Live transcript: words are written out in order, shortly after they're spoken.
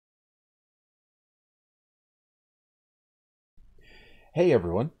Hey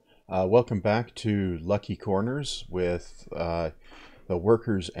everyone, welcome back to Lucky Corners with the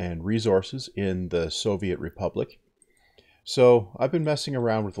workers and resources in the Soviet Republic. So I've been messing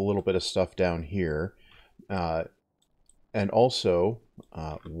around with a little bit of stuff down here, uh, and also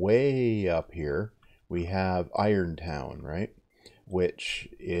way up here we have Irontown, right? Which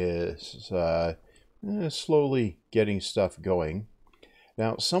is slowly getting stuff going.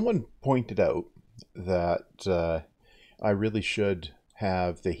 Now, someone pointed out that I really should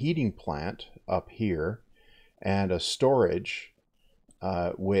have the heating plant up here and a storage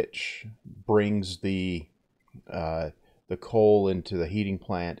which brings uh, the coal into the heating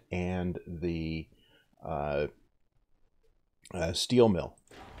plant and the uh, steel mill,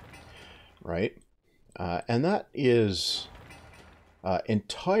 right? And that is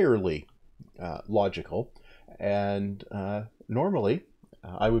entirely logical, and normally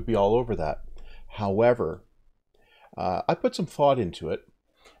I would be all over that. However, I put some thought into it,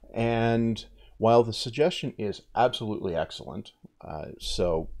 and while the suggestion is absolutely excellent,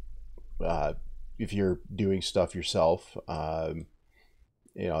 so uh, if you're doing stuff yourself,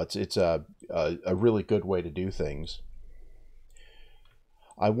 it's a really good way to do things.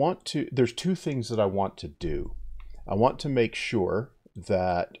 There's two things that I want to do. I want to make sure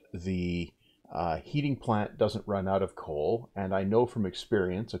that the heating plant doesn't run out of coal, and I know from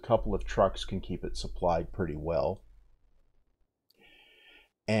experience a couple of trucks can keep it supplied pretty well.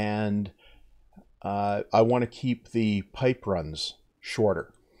 And I want to keep the pipe runs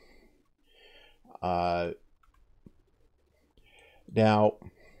shorter. Uh, Now,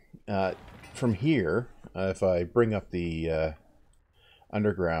 uh, from here, if I bring up the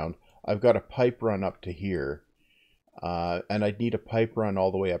underground, I've got a pipe run up to here, and I'd need a pipe run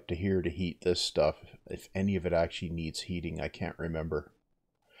all the way up to here to heat this stuff. If any of it actually needs heating, I can't remember.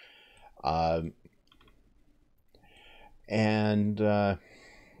 Um, and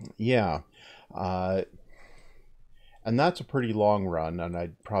yeah, uh, and that's a pretty long run, and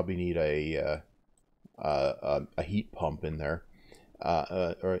I'd probably need a heat pump in there,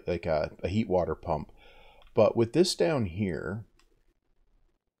 or like a heat water pump. But with this down here,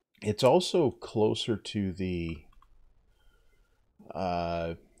 it's also closer to the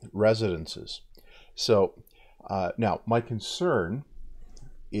uh, residences. So now my concern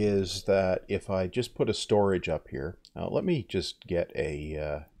is that if I just put a storage up here, let me just get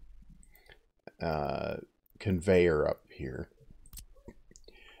a conveyor up here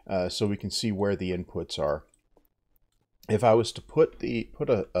so we can see where the inputs are. If I was to put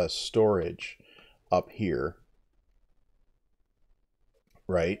a storage up here,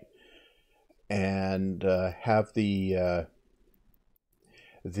 right, and have the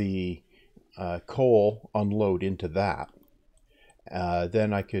coal unload into that,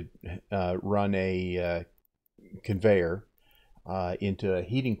 then I could run a conveyor into a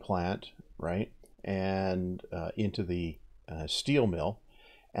heating plant, right, and into the steel mill,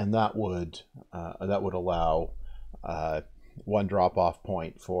 and that would allow uh, one drop off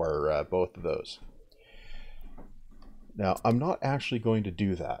point for both of those. Now, I'm not actually going to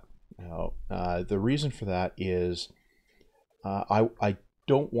do that. Now, the reason for that is I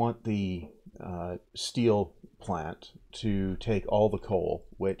don't want the steel plant to take all the coal,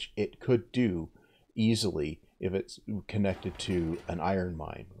 which it could do easily if it's connected to an iron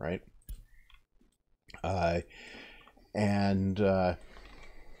mine, right? Uh, and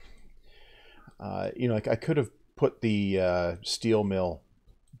like I could have put the steel mill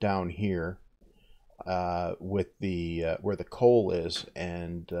down here with the where the coal is,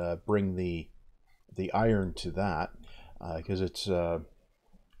 and bring the iron to that because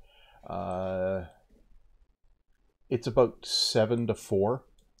uh, it's about 7 to 4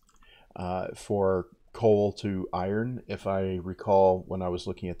 for coal to iron, if I recall when I was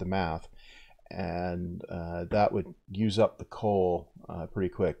looking at the math, and that would use up the coal pretty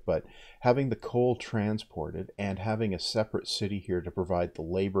quick. But having the coal transported and having a separate city here to provide the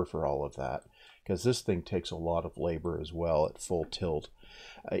labor for all of that, because this thing takes a lot of labor as well at full tilt,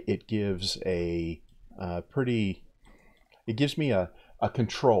 it gives pretty, it gives me a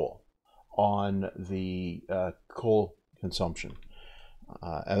control on the coal consumption.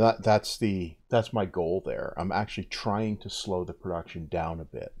 And that's my goal there. I'm actually trying to slow the production down a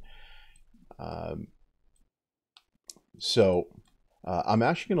bit. Um, so I'm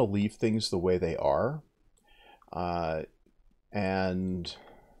actually going to leave things the way they are, uh, and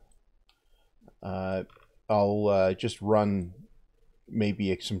uh, I'll just run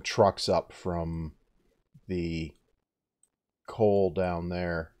maybe some trucks up from the coal down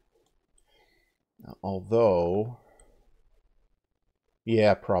there. Although,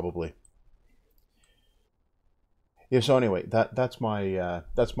 yeah, probably. Yeah. So anyway, that's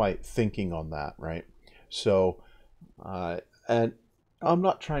my thinking on that, right? So, and I'm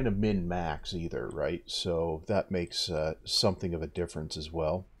not trying to min max either, right? So that makes something of a difference as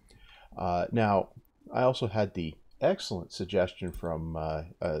well. Now, I also had the excellent suggestion from I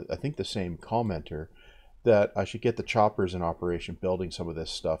think the same commenter that I should get the choppers in operation building some of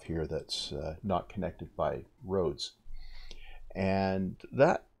this stuff here that's not connected by roads. And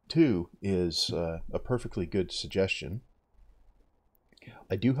that too is a perfectly good suggestion.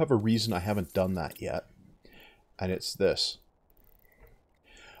 I do have a reason I haven't done that yet, and it's this.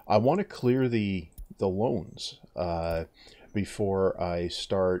 I want to clear the loans before I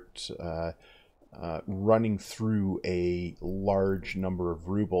start running through a large number of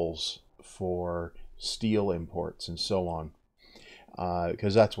rubles for steel imports and so on,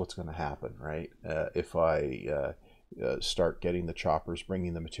 because that's what's going to happen, right? If I start getting the choppers,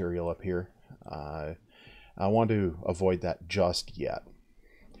 bringing the material up here, I want to avoid that just yet.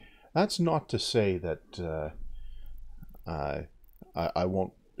 That's not to say that I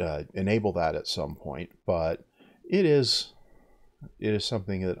won't enable that at some point, but it is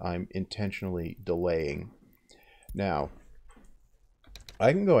something that I'm intentionally delaying. Now,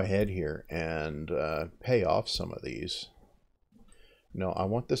 I can go ahead here and pay off some of these. No, I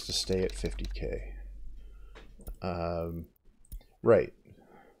want this to stay at 50K. Right,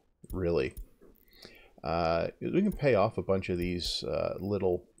 really. We can pay off a bunch of these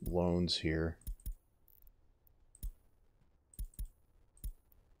little loans here.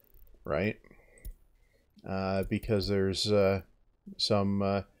 Right? Because there's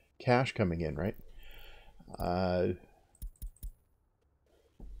some cash coming in, right?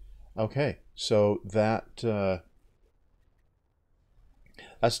 Okay, so that's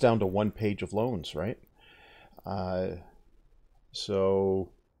down to 1 page of loans, right? So,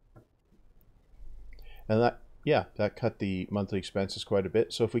 and that, yeah, that cut the monthly expenses quite a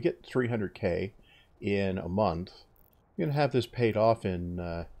bit. So if we get 300K in a month, we're going to have this paid off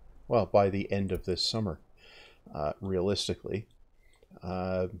in, well, by the end of this summer, realistically.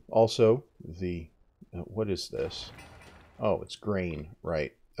 Also, what is this? Oh, it's grain,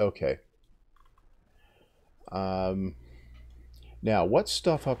 right. Okay. Now, what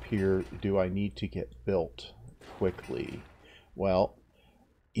stuff up here do I need to get built quickly? Well,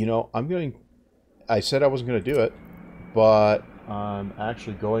 you know, I said I wasn't going to do it, but I'm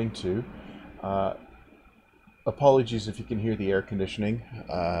actually going to. Apologies if you can hear the air conditioning.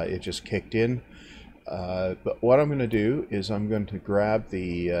 It just kicked in. But what I'm going to do is I'm going to grab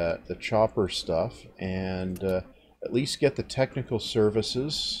the chopper stuff and at least get the technical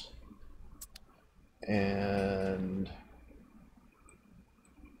services and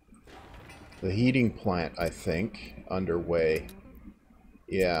the heating plant, I think, underway.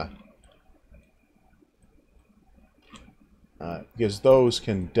 Yeah. Because those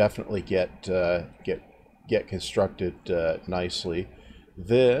can definitely get constructed nicely.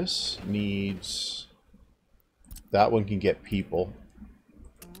 This needs... That one can get people.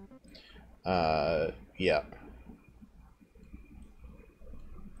 Yeah.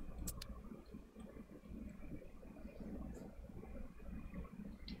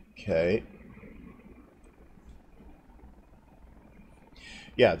 Okay.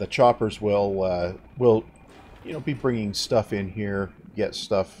 Yeah, the choppers will you know, be bringing stuff in here, get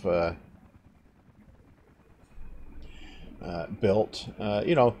stuff built.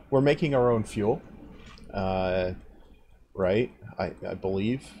 You know, we're making our own fuel, right? I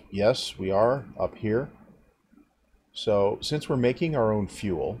believe. Yes, we are up here. So since we're making our own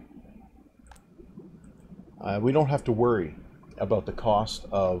fuel, we don't have to worry about the cost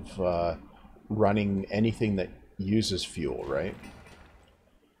of running anything that uses fuel, right?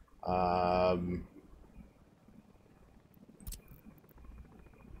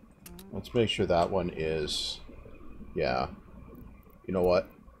 Let's make sure that one is, yeah. You know what?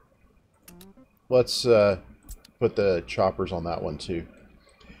 Let's put the choppers on that one too.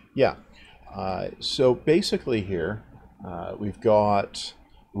 Yeah. So basically here, we've got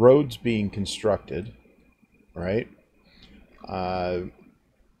roads being constructed, right?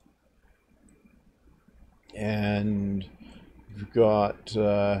 And we've got,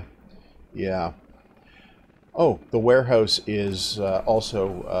 yeah. Oh, the warehouse is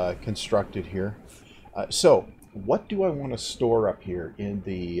also constructed here. So, what do I want to store up here in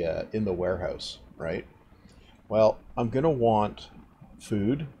the warehouse, right? Well, I'm going to want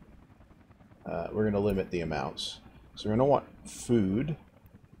food. We're going to limit the amounts. So we're going to want food.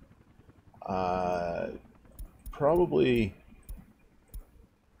 Probably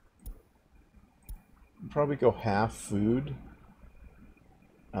go half food.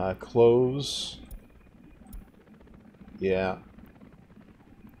 Clothes. Yeah.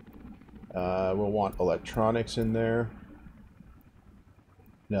 We'll want electronics in there.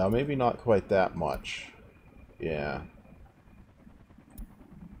 No, maybe not quite that much. Yeah.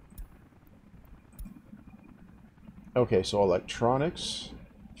 Okay, so electronics,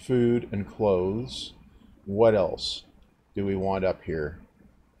 food, and clothes. What else do we want up here?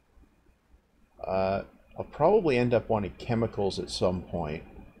 I'll probably end up wanting chemicals at some point.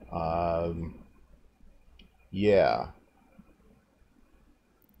 Yeah.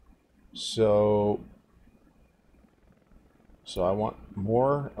 So I want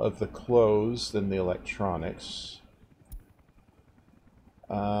more of the clothes than the electronics.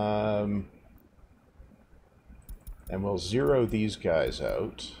 And we'll zero these guys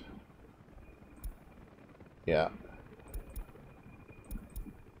out. Yeah.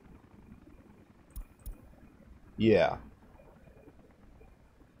 Yeah.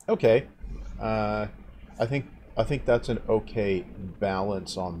 Okay. I think that's an okay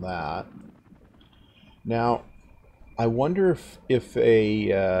balance on that. Now, I wonder if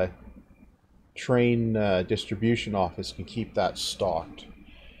a train distribution office can keep that stocked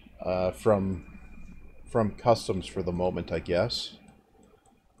from customs for the moment, I guess.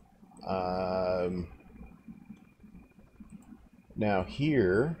 Now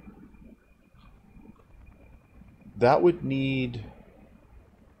here, that would need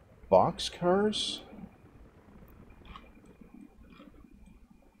boxcars?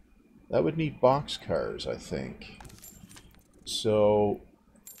 That would need boxcars, I think. So,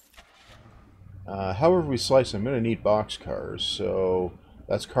 however we slice, I'm going to need boxcars. So,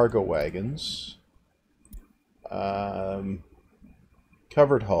 that's cargo wagons.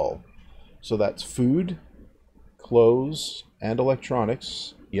 Covered hull. So that's food, clothes, and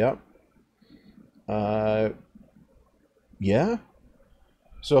electronics. Yep. Yeah.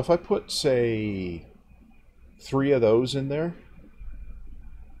 So if I put, say, 3 of those in there.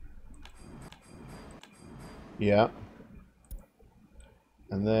 Yeah.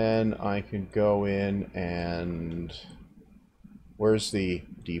 And then I can go in and... Where's the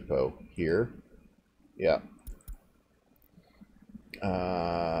depot? Here. Yeah.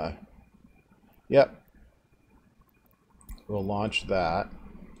 Yep. We'll launch that.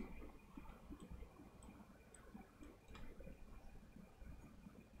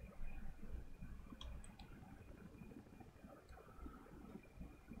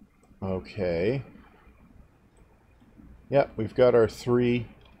 Okay. Yep, we've got our 3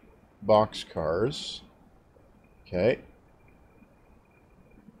 boxcars. Okay.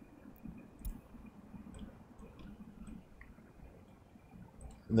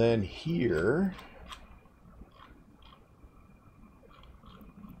 And then here,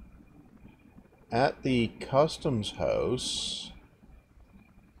 at the customs house,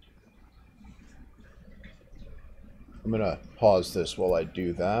 I'm going to pause this while I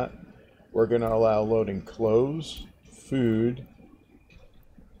do that. We're going to allow loading clothes, food,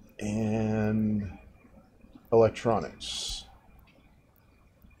 and electronics.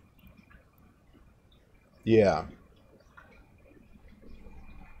 Yeah.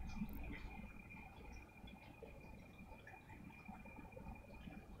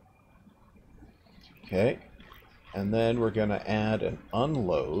 Okay. And then we're going to add an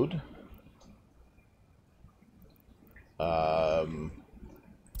unload.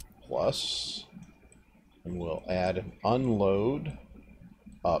 Plus, and we'll add an unload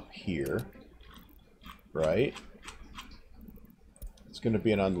up here, right? It's going to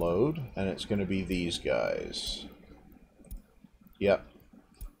be an unload, and it's going to be these guys. Yep.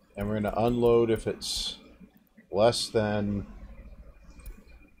 And we're going to unload if it's less than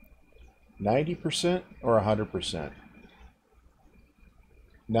 90% or 100%?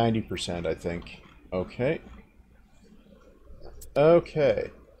 90%, I think. Okay.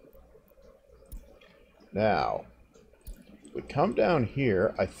 Okay. Now, we come down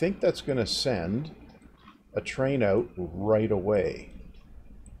here. I think that's going to send a train out right away.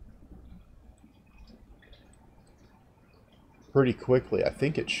 Pretty quickly. I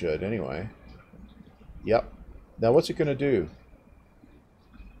think it should, anyway. Yep. Now, what's it going to do?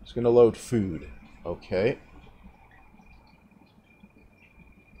 It's going to load food. Okay.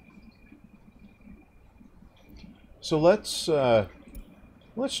 So let's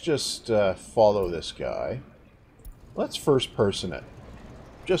just follow this guy. Let's first person it.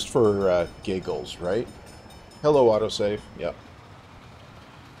 Just for giggles, right? Hello, autosave. Yep.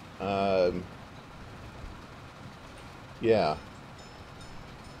 Yeah.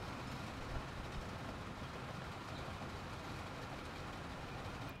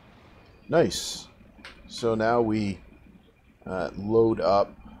 Nice. So now we load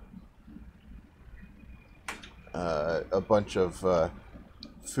up a bunch of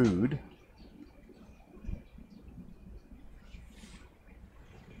food.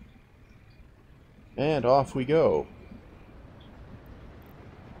 And off we go.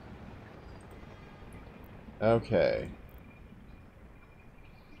 Okay.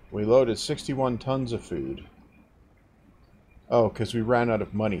 We loaded 61 tons of food. Oh, because we ran out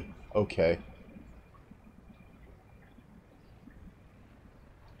of money. Okay.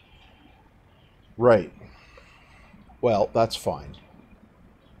 Right. Well, that's fine.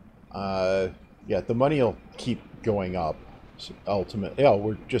 Yeah, the money will keep going up. Ultimately, yeah,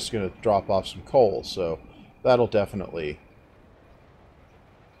 we're just going to drop off some coal, so that'll definitely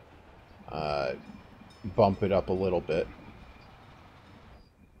bump it up a little bit.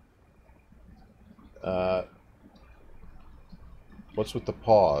 What's with the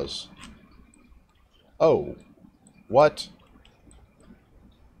pause? Oh, what?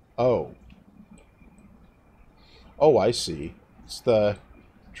 Oh. Oh, I see. It's the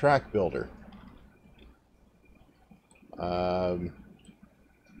track builder.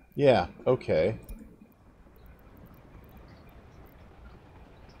 Yeah, okay.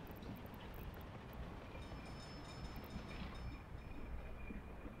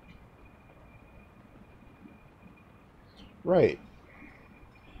 Right.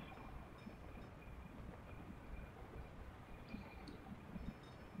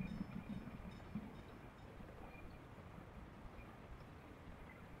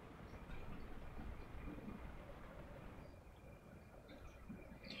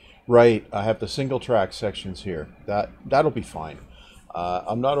 Right, I have the single track sections here. That'll be fine.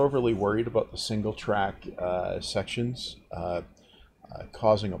 I'm not overly worried about the single track sections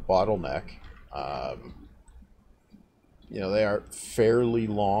causing a bottleneck. They are fairly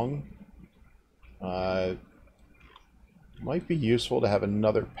long. Might be useful to have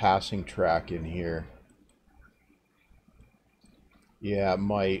another passing track in here. Yeah, it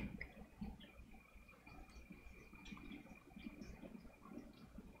might.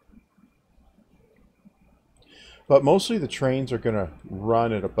 But mostly the trains are going to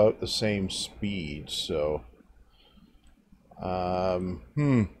run at about the same speed, so...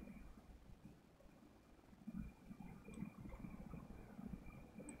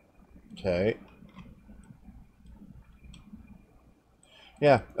 Okay.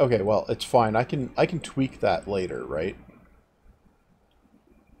 Yeah, okay, well, it's fine. I can tweak that later, right?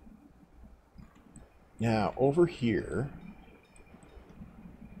 Now, over here...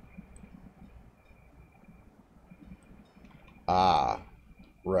 Ah,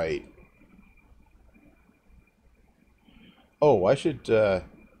 right. Oh, I should,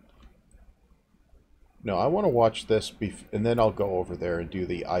 No, I want to watch this, and then I'll go over there and do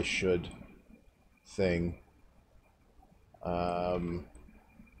the I should thing. Oh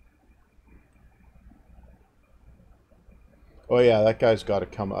yeah, that guy's got to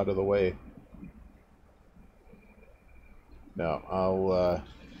come out of the way. No, I'll,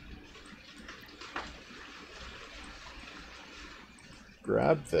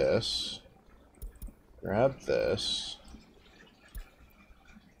 grab this,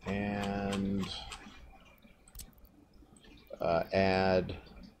 and add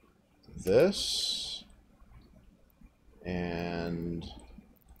this, and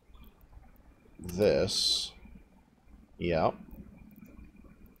this. Yep.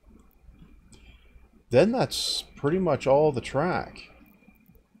 Then that's pretty much all the track.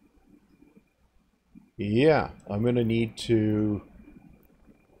 Yeah, I'm going to need to...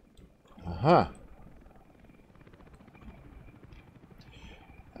 Uh-huh.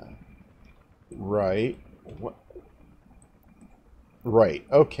 Right. What? Right.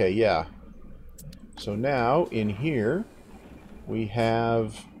 Okay, yeah. So now, in here, we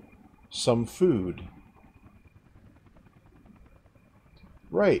have some food.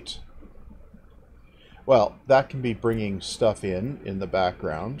 Right. Well, that can be bringing stuff in the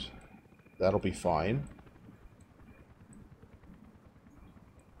background. That'll be fine.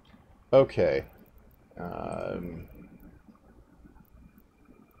 Okay.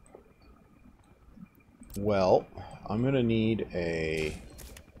 Well, I'm going to need a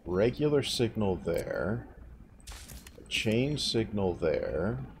regular signal there, a chain signal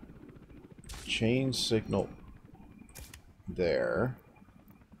there, chain signal there,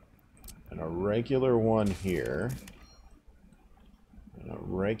 and a regular one here, and a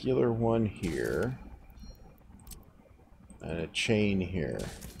regular one here, and a chain here.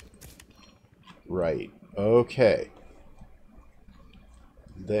 Right. Okay.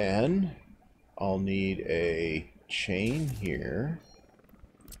 Then I'll need a chain here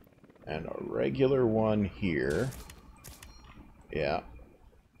and a regular one here. Yeah.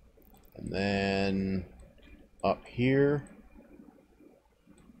 And then up here.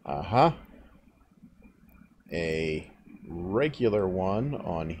 Uh-huh. A regular one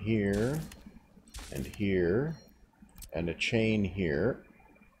on here and here and a chain here.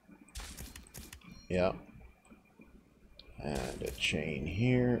 Yeah. And a chain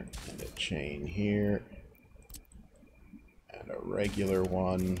here and a chain here and a regular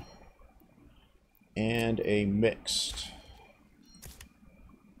one and a mixed.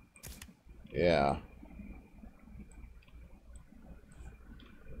 Yeah.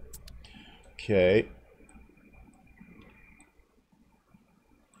 Okay.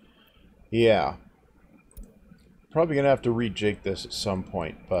 Yeah. Probably going to have to rejig this at some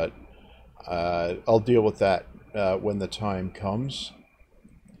point, but I'll deal with that when the time comes.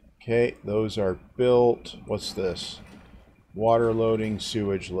 Okay, those are built. What's this? Water loading,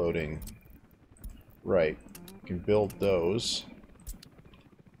 sewage loading. Right. You can build those.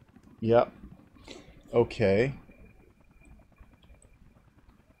 Yep. Okay.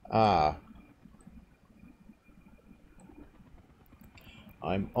 Ah.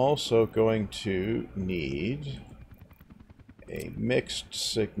 I'm also going to need a mixed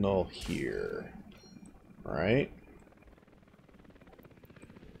signal here. Right?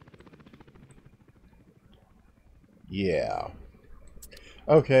 Yeah.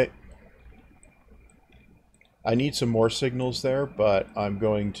 Okay. I need some more signals there, but I'm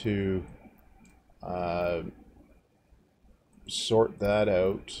going to sort that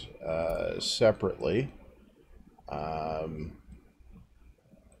out separately.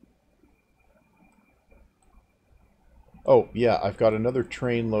 Oh, yeah, I've got another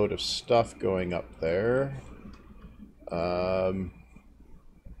train load of stuff going up there.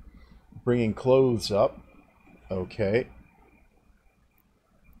 Bringing clothes up. Okay.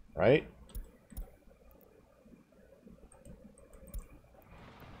 Right?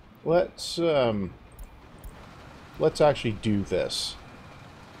 Let's actually do this.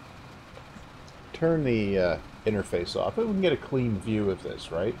 Turn the interface off, and we can get a clean view of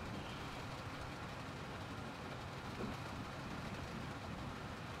this, right?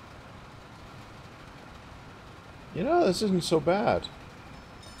 You know, this isn't so bad.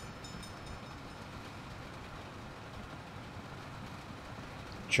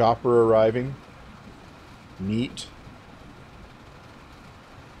 Chopper arriving. Neat.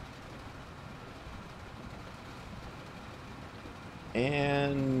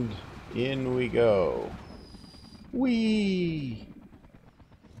 And in we go. Whee!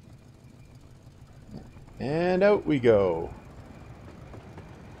 And out we go.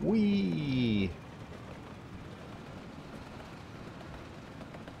 Whee!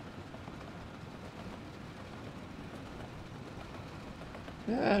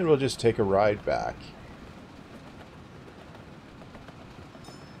 And we'll just take a ride back.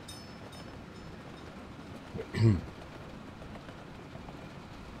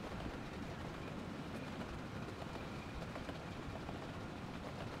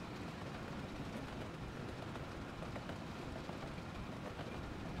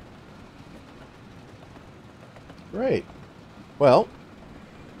 Great. Well,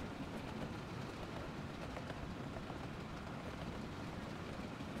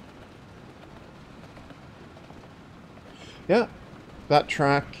 yeah, that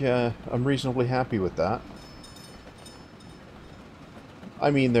track, I'm reasonably happy with that. I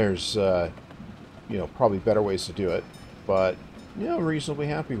mean, there's, you know, probably better ways to do it, but, yeah, I'm reasonably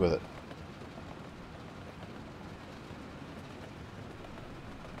happy with it.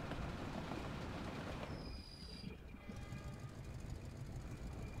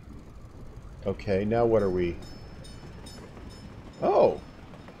 Okay, now what are we? Oh!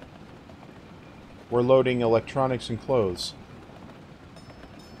 We're loading electronics and clothes.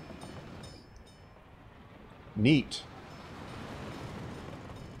 Neat.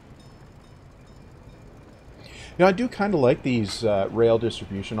 You know, I do kind of like these rail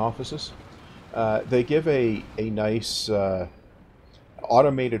distribution offices. They give a nice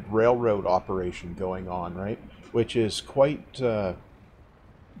automated railroad operation going on, right? Which is quite a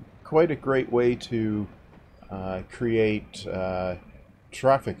great way to create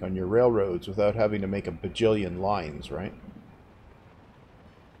traffic on your railroads without having to make a bajillion lines, right?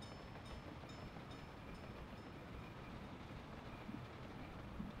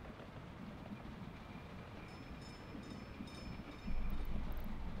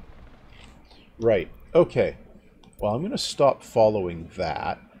 Right. Okay. Well, I'm going to stop following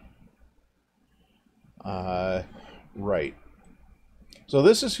that. Right. So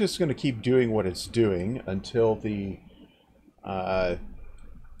this is just going to keep doing what it's doing until the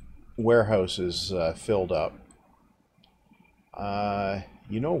warehouse is filled up.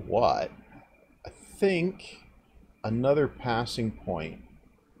 You know what? I think another passing point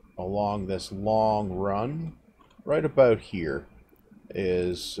along this long run, right about here,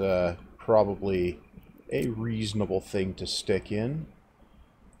 is probably a reasonable thing to stick in.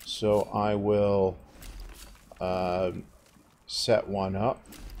 So I will set one up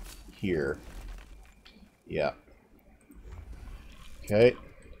here. Yeah. Okay.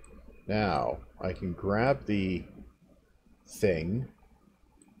 Now I can grab the thing.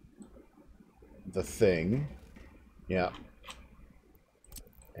 Yeah.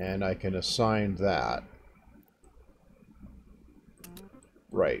 And I can assign that.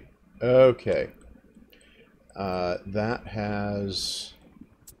 Right. Okay. That has...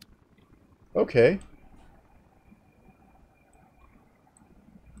 Okay.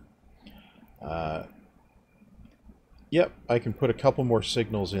 Yep, I can put a couple more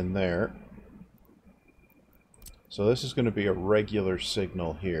signals in there. So this is going to be a regular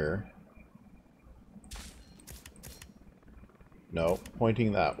signal here. No,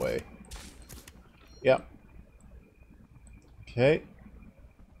 pointing that way. Yep. Okay.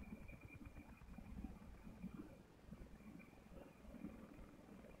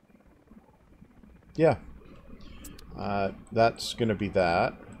 Yeah. That's going to be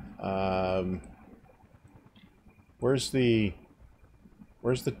that. Where's the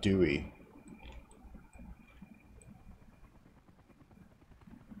Dewey?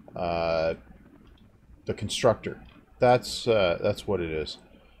 The constructor. That's what it is.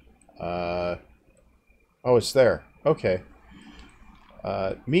 Oh, it's there. Okay.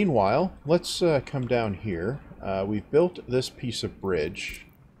 Meanwhile, let's come down here. We've built this piece of bridge.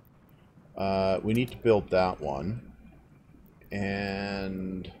 We need to build that one.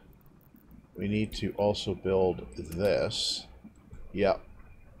 And we need to also build this. Yep.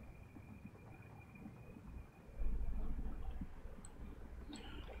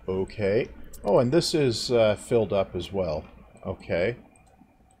 Okay. Oh, and this is filled up as well. Okay.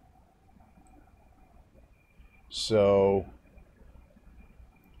 So,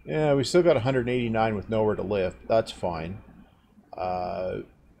 yeah, we still got 189 with nowhere to live. That's fine.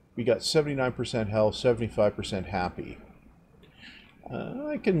 We got 79% health, 75% happy.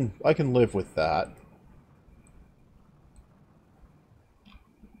 I can live with that.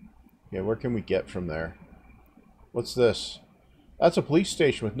 Yeah, where can we get from there? What's this? That's a police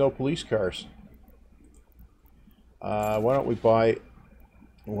station with no police cars. Why don't we buy...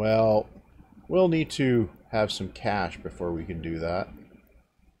 Well, we'll need to have some cash before we can do that.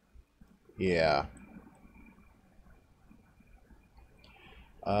 Yeah.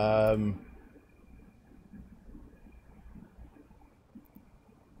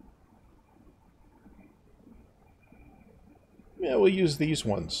 Yeah, we'll use these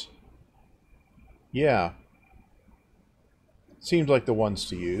ones. Yeah. Seems like the ones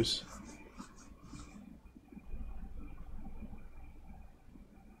to use.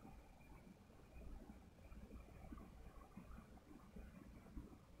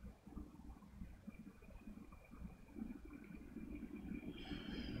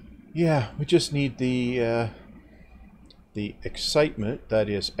 Yeah, we just need the excitement, that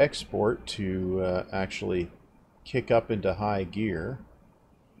is export, to actually kick up into high gear.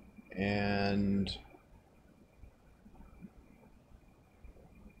 And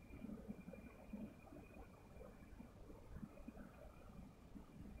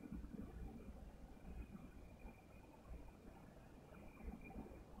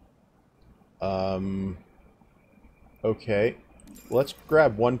okay, let's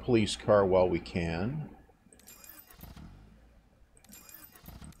grab one police car while we can.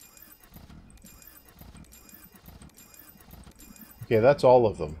 Okay, that's all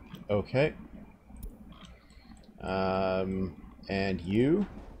of them. Okay. And you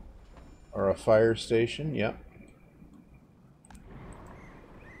are a fire station. Yep.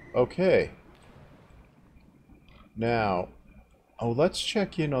 Okay. Now, oh, let's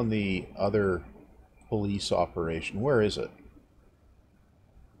check in on the other police operation. Where is it?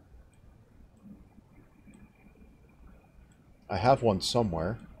 I have one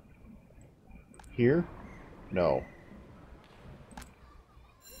somewhere. Here? No.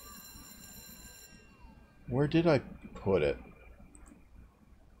 Where did I put it?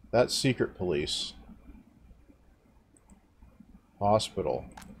 That's secret police. Hospital.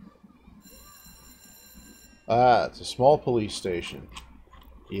 Ah, it's a small police station.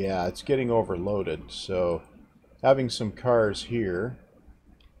 Yeah, it's getting overloaded, so having some cars here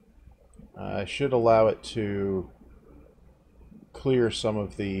should allow it to clear some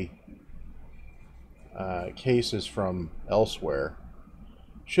of the cases from elsewhere.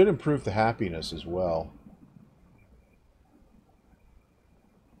 Should improve the happiness as well.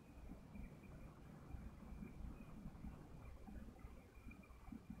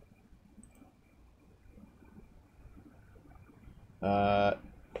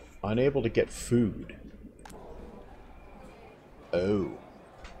 Unable to get food. Oh.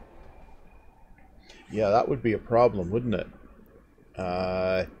 Yeah, that would be a problem, wouldn't it?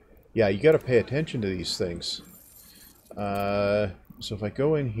 Yeah, you got to pay attention to these things. So if I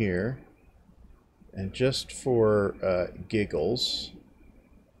go in here, and just for giggles,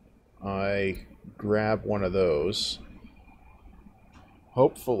 I grab one of those.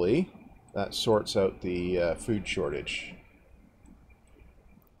 Hopefully, that sorts out the food shortage.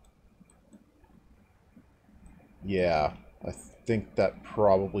 Yeah, I think that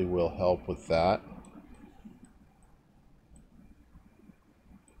probably will help with that.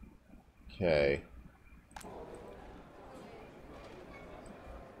 Okay.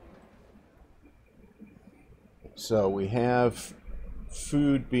 So we have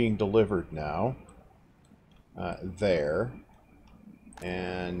food being delivered now. There.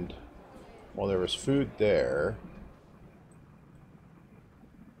 And, well, there was food there.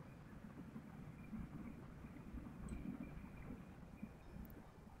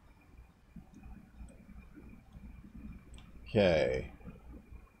 Okay.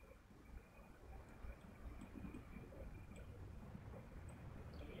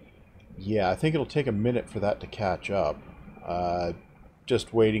 Yeah, I think it'll take a minute for that to catch up.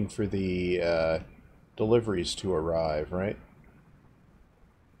 Just waiting for the deliveries to arrive, right?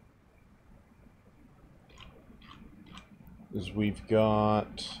 Because we've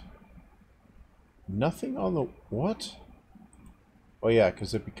got nothing on the... What? Oh yeah,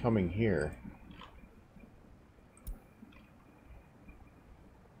 because it'd be coming here.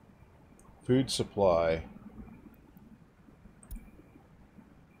 Food supply.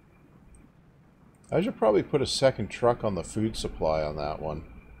 I should probably put a second truck on the food supply on that one.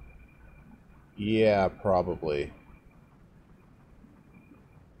 Yeah, probably.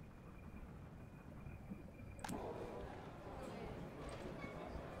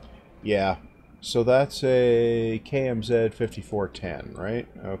 Yeah. So that's a KMZ 5410, right?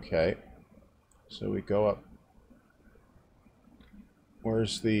 Okay. So we go up.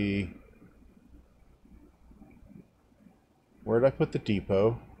 Where's the... Where'd I put the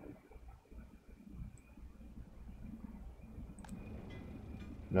depot?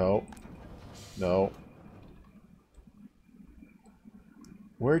 No. No.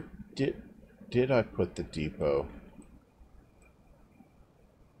 Where did I put the depot?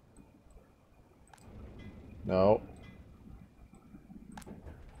 No.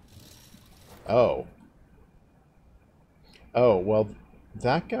 Oh. Oh, well,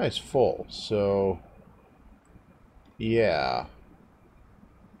 that guy's full, so... Yeah.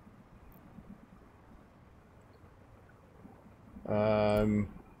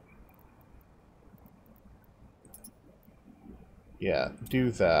 Yeah,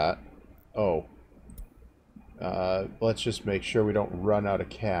 do that. Oh. Let's just make sure we don't run out of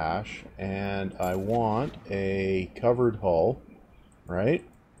cash. And I want a covered hull, right?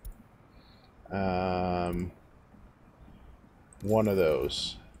 One of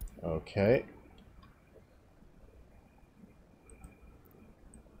those. Okay.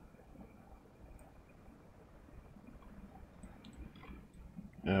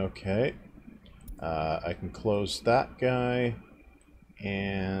 Okay. I can close that guy.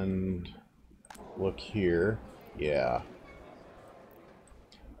 And look here. Yeah.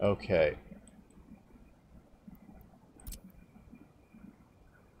 Okay.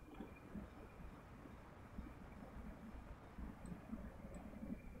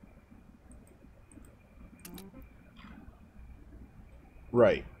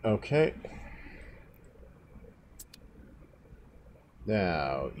 Right. Okay.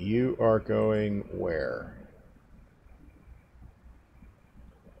 Now, you are going where?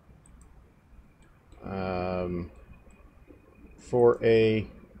 For a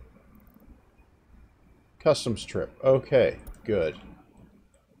customs trip. Okay, good.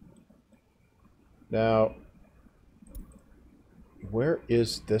 Now, where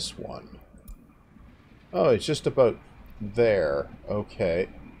is this one? Oh, it's just about there. Okay.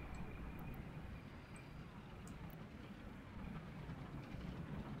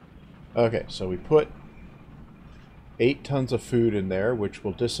 Okay, so we put 8 tons of food in there, which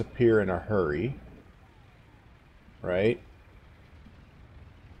will disappear in a hurry. Right?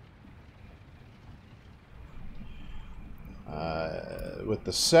 With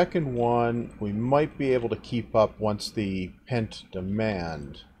the second one, we might be able to keep up once the pent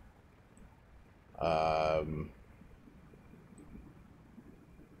demand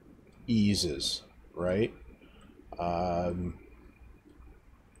eases, right? But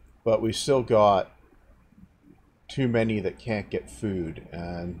we still got too many that can't get food,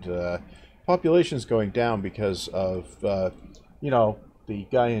 and population's going down because of You know, the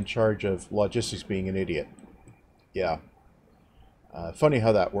guy in charge of logistics being an idiot. Yeah. Funny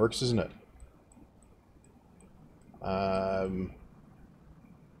how that works, isn't it?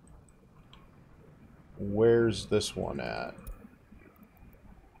 Where's this one at?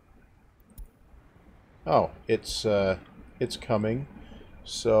 Oh, it's coming.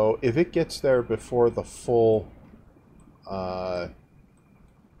 So if it gets there before the full uh,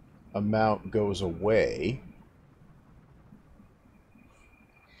 amount goes away,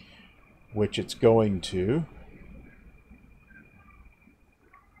 which it's going to.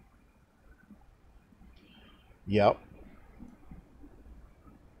 Yep.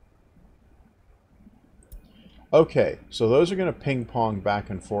 Okay, so those are going to ping pong back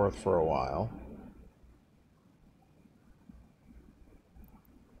and forth for a while.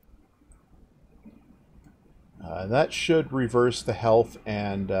 That should reverse the health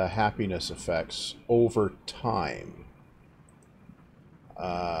and happiness effects over time.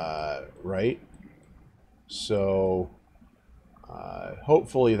 Right? So,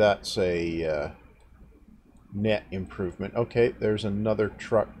 hopefully that's a net improvement. Okay, there's another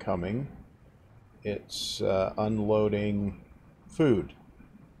truck coming. It's unloading food.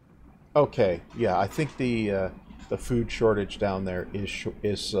 Okay, yeah, I think the food shortage down there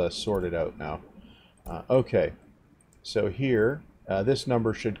is sorted out now. Okay, so here, this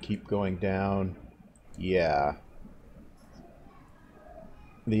number should keep going down. Yeah,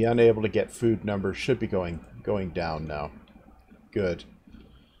 the unable to get food number should be going down now. Good.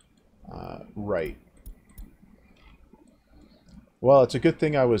 Right. Well, it's a good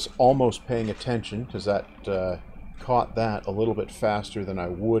thing I was almost paying attention, because that caught that a little bit faster than I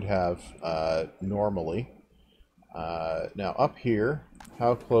would have normally. Now, up here,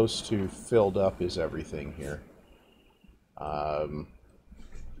 how close to filled up is everything here?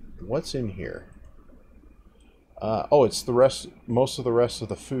 What's in here? Oh, it's the rest, most of the rest of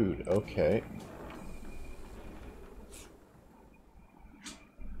the food. Okay.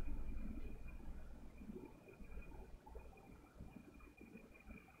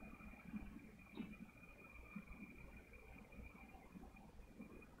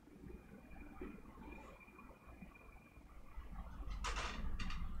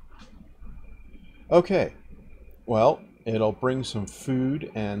 Okay. Well, it'll bring some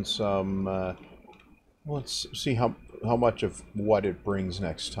food and some. Let's see how much of what it brings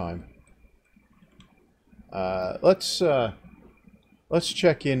next time. Let's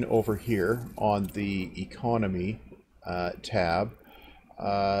check in over here on the economy tab.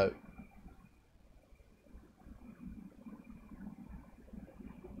 Uh,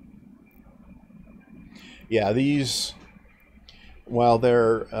 yeah, these, while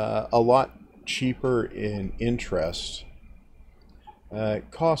they're a lot cheaper in interest,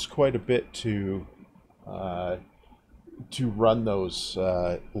 it costs quite a bit uh, to run those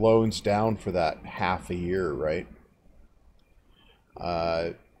loans down for that half a year, right? Uh,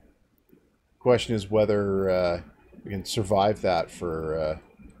 Question is whether we can survive that for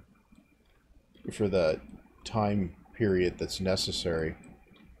the time period that's necessary.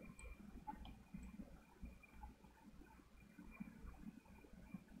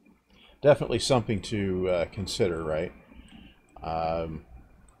 Definitely something to consider, right? Um,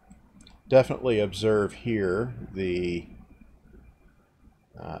 Definitely observe here the.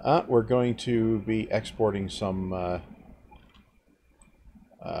 We're going to be exporting some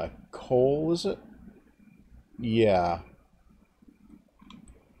coal, is it? Yeah.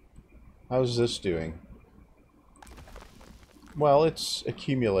 How's this doing? Well, it's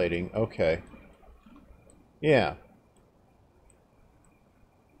accumulating. Okay. Yeah.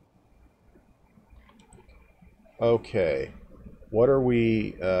 Okay. What are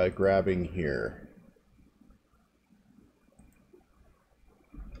we grabbing here?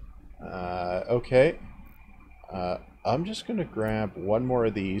 Okay. I'm just going to grab one more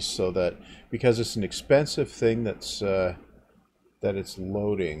of these so that, because it's an expensive thing that it's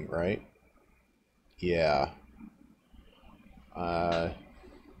loading, right? Yeah.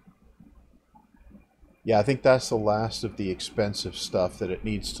 Yeah, I think that's the last of the expensive stuff that it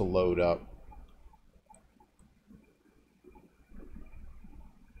needs to load up.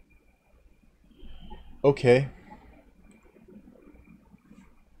 Okay.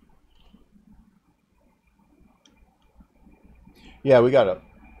 Yeah, we got a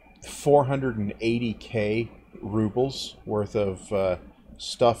 480k rubles worth of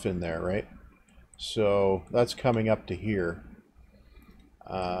stuff in there, right? So that's coming up to here.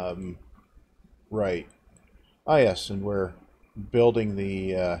 Right. Ah, yes, and we're building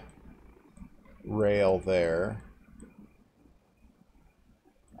the rail there.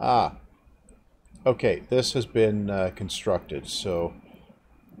 Ah, Okay, this has been constructed, so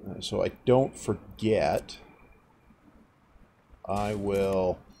I don't forget, I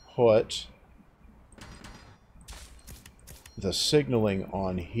will put the signaling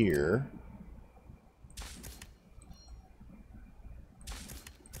on here.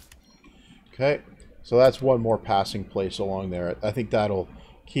 Okay, so that's one more passing place along there. I think that'll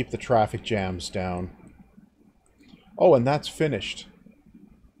keep the traffic jams down. Oh, and that's finished.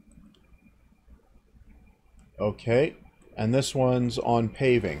 Okay, and this one's on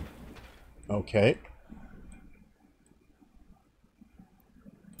paving. Okay.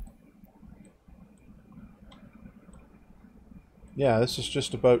 Yeah, this is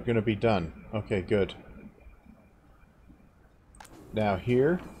just about going to be done. Okay, good. Now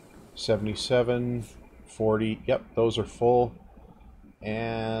here, 77, 40, yep, those are full.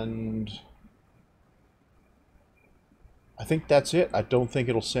 And I think that's it. I don't think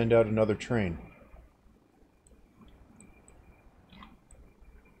it'll send out another train.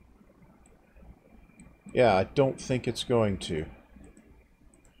 Yeah, I don't think it's going to.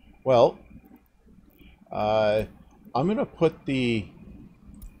 Well, I'm going to put the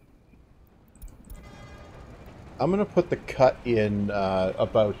cut in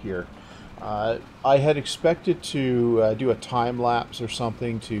about here. I had expected to do a time lapse or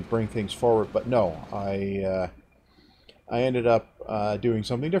something to bring things forward, but no, I ended up doing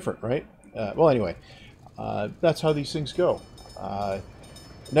something different, right? Well, anyway, that's how these things go.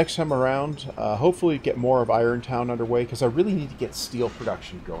 Next time around, hopefully get more of Irontown underway, because I really need to get steel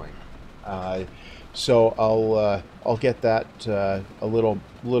production going. So I'll get that a little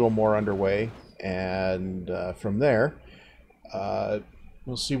more underway, and from there,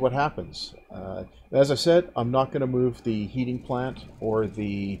 we'll see what happens. As I said, I'm not going to move the heating plant or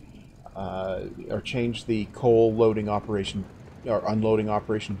or change the coal loading operation or unloading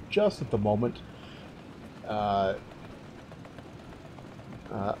operation just at the moment.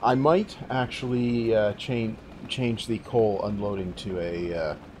 I might actually change the coal unloading to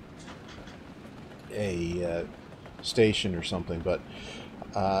a station or something, but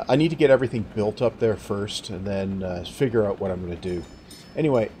I need to get everything built up there first, and then figure out what I'm going to do.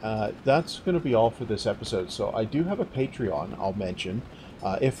 Anyway, that's going to be all for this episode. So I do have a Patreon, I'll mention.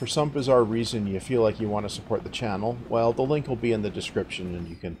 If for some bizarre reason you feel like you want to support the channel, well, the link will be in the description, and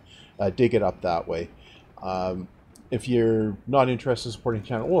you can dig it up that way. If you're not interested in supporting the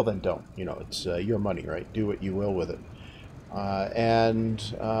channel, well, then don't. You know, it's your money, right? Do what you will with it.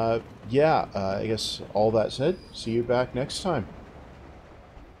 Yeah, I guess all that said, see you back next time.